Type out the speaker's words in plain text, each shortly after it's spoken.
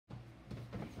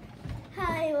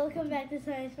welcome back to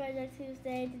Science Project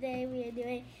Tuesday. Today we are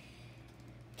doing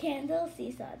candle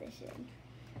seesaw edition.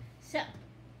 So,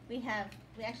 we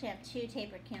actually have two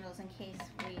tapered candles in case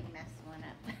we mess one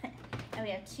up. And we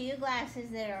have two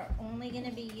glasses that are only going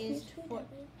to be used for,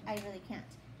 I really can't,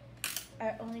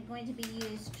 are only going to be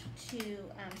used to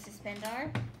suspend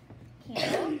our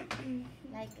candle.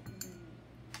 Like,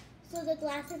 so the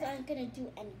glasses aren't going to do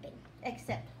anything.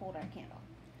 Except hold our candle.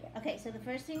 Yeah. Okay, so the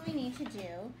first thing we need to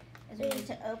do is we need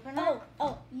to open our...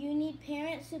 Oh, you need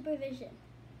parent supervision.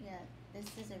 Yeah, this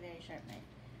is a very sharp knife.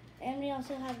 And we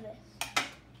also have this.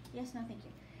 Yes, no, thank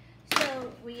you.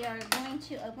 So we are going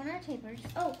to open our tapers.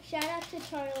 Oh, shout out to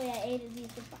Charlie at A to Z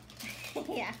Supply.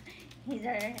 Yeah, he's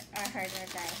our hardware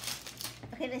guy.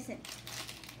 Okay, listen.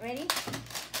 Ready?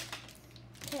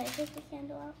 Can I take the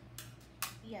candle out?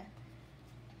 Yeah.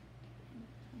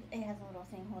 It has a little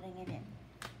thing holding it in.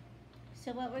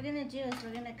 So what we're going to do is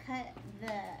we're going to cut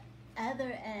the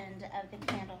other end of the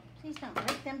candle. Please don't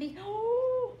break them.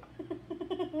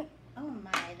 Oh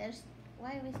my,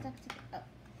 why are we stuck together? Oh.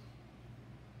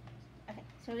 Okay,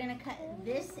 so we're going to cut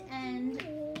this end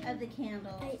of the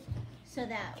candle so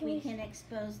that we can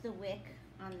expose the wick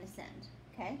on this end,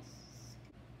 okay?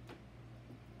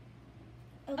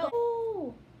 Okay.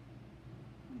 Oh!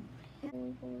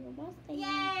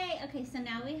 Yay! Okay, so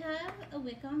now we have a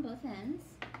wick on both ends,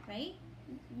 right?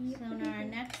 So now our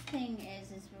next thing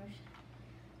is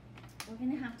we're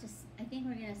gonna have to, I think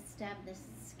we're gonna stab this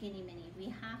skinny mini. We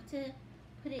have to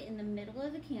put it in the middle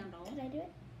of the candle. Can I do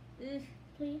it? Oof.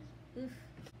 Please? Oof.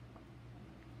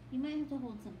 You might have to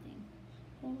hold something.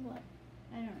 Hold what?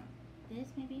 I don't know.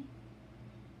 This maybe?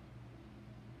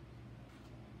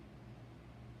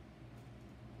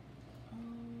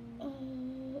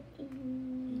 It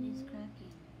is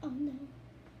cracking. Oh no.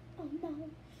 Oh no.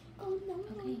 Oh no.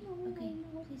 Okay, no, okay.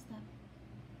 No. Please stop.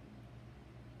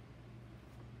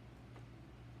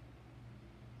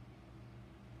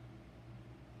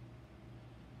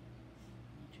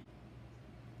 Is it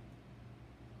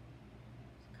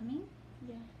coming?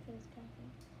 Yeah, it is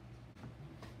cracking.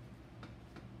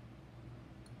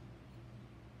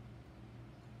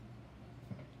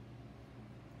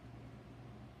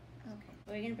 Okay.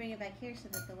 We're going to bring it back here so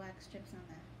that the wax drips on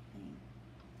the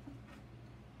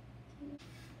thing.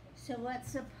 So what's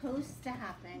supposed to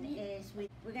happen is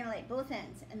we're going to light both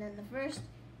ends, and then the first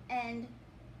end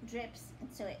drips,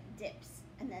 and so it dips.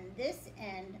 And then this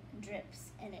end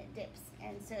drips, and it dips.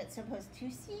 And so it's supposed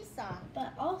to seesaw.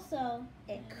 But also,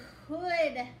 It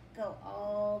could go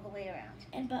all the way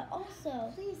around. but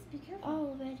also, Please be careful.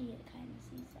 already it kind of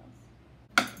seesaws.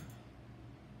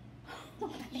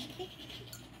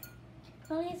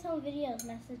 Please, some videos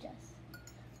message us.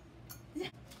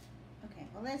 Okay,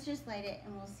 well let's just light it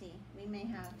and we'll see. We may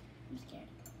have... I'm scared.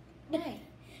 Why?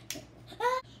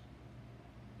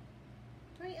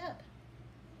 Hurry up.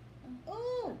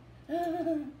 Oh!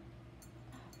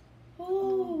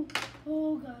 Oh,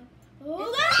 oh God.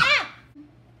 Oh, Ah!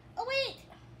 Oh wait!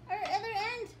 Our other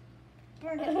end!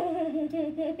 Burned it.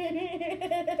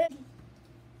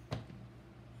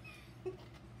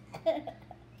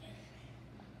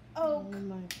 Oh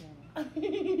my God.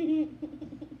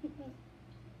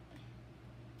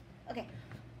 Okay.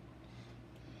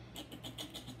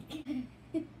 Yeah.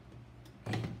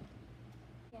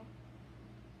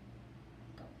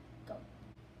 Go.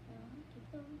 Keep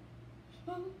going.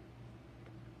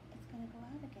 It's gonna go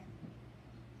out again.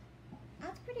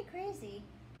 That's pretty crazy.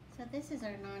 So this is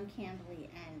our non-candly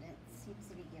end. It seems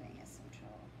to be giving us some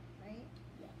trouble, right?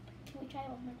 Yep. Can we try it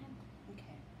one more time?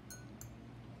 Okay.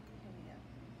 Here we go.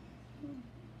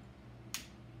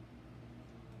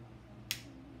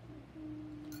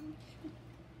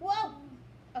 Whoa!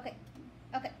 Okay.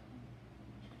 Okay.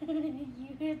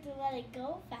 You have to let it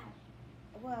go fast.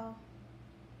 Well,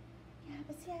 yeah,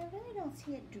 but see, I really don't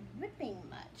see it dripping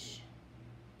much.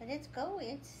 But it's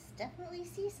definitely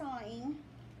seesawing.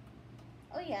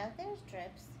 Oh yeah, there's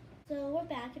drips. So we're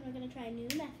back and we're going to try a new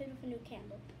method with a new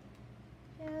candle.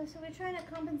 Yeah, so we're trying to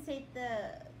compensate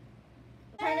the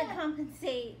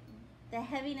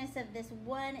heaviness of this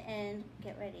one end.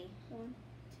 Get ready. 1,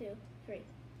 2, 3.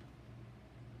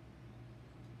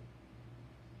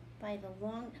 By the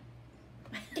long...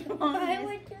 Why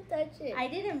would you touch it? I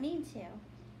didn't mean to.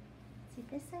 See,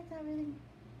 this side's not really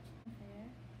fair.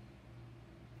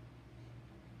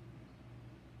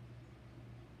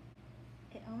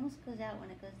 It almost goes out when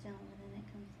it goes down, but then it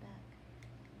comes back.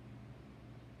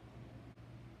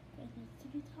 It needs to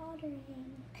be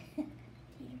tottering.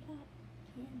 Teeter top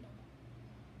candle.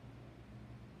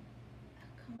 Oh,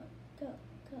 come on. Go.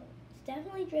 It's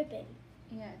definitely dripping.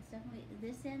 Yeah, it's definitely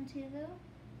this end too, though.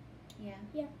 Yeah.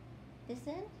 Yeah. This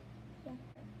end? Yeah.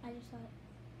 I just thought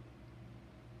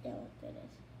it looked good.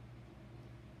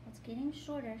 It's getting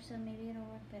shorter, so maybe it'll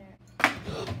work better.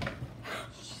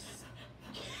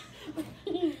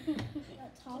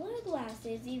 Taller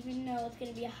glasses, even though it's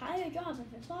going to be a higher drop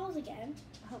if it falls again.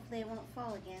 Hopefully it won't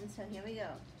fall again, so here we go.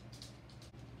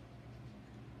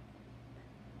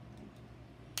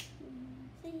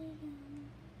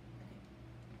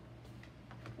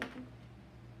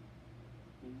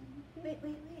 Wait.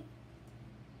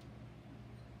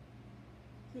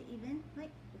 Is it even? Wait.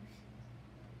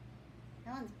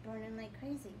 That one's burning like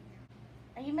crazy.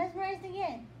 Are you mesmerized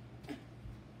again?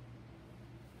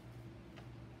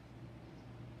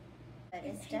 But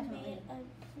it's definitely a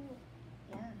pool.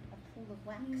 Yeah, a pool of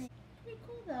wax. Pretty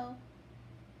cool though.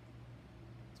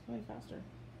 It's going faster.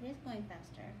 It is going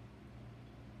faster.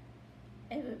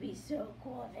 It would be so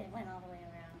cool if it went all the way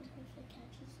around. If it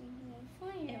catches something on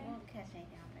fire. It won't catch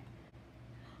anything on fire.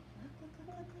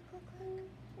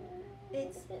 Look.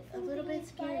 It's a little bit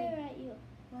scary. Fire at you.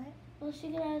 What? Well, she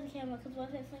get out of the camera because what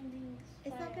if it flings fire?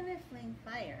 It's not gonna fling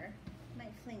fire. It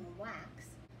might fling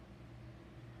wax.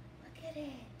 Look at it.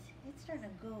 It's starting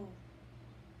to go.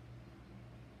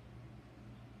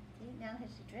 See, now it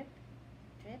has to drip.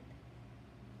 It's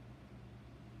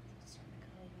starting to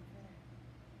go even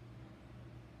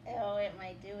further. Oh, it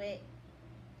might do it.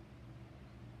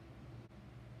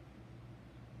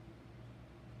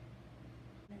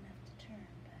 Enough to turn,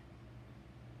 but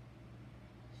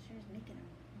sure is making a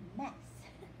mess.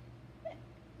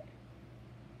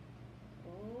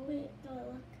 Oh, Wait, no,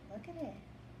 look at it.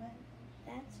 What?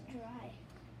 that's dry.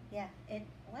 Yeah,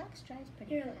 wax dries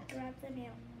pretty Here, fast. grab the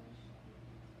nail.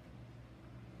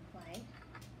 Why?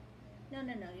 No,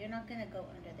 you're not gonna go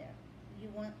under there.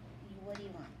 What do you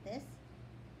want? This?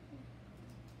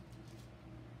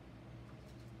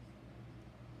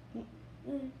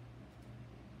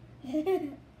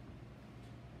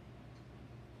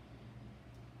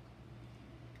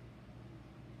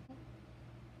 What's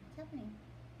happening?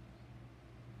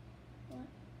 What?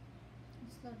 You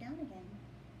slow down again.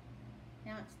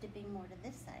 Now it's dipping more to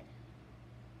this side.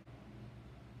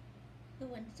 Who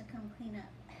wants to come clean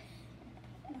up?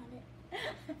 Not it.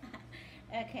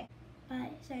 Okay. Bye.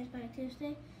 Science by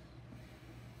Tuesday.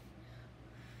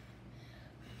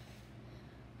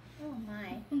 Oh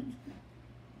my.